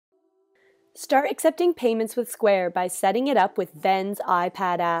Start accepting payments with Square by setting it up with Vend's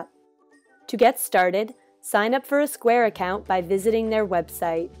iPad app. To get started, sign up for a Square account by visiting their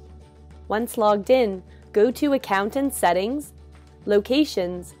website. Once logged in, go to Account and Settings,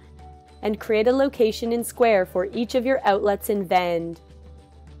 Locations, and create a location in Square for each of your outlets in Vend.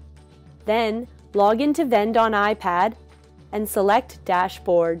 Then, log into Vend on iPad and select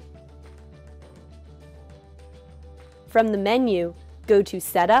Dashboard. From the menu, go to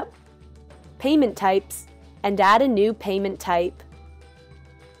Setup, Payment Types, and add a new payment type.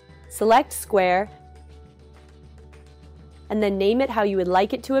 Select Square, and then name it how you would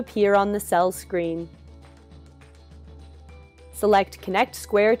like it to appear on the cell screen. Select Connect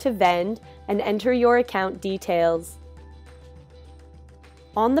Square to Vend and enter your account details.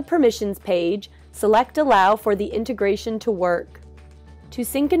 On the Permissions page, select Allow for the integration to work. To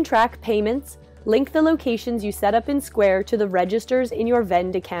sync and track payments, link the locations you set up in Square to the registers in your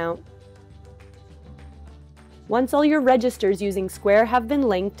Vend account. Once all your registers using Square have been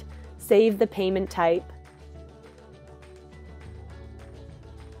linked, save the payment type.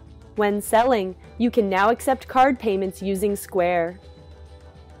 When selling, you can now accept card payments using Square.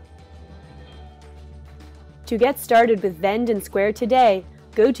 To get started with Vend and Square today,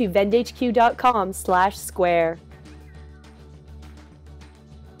 go to vendhq.com/square.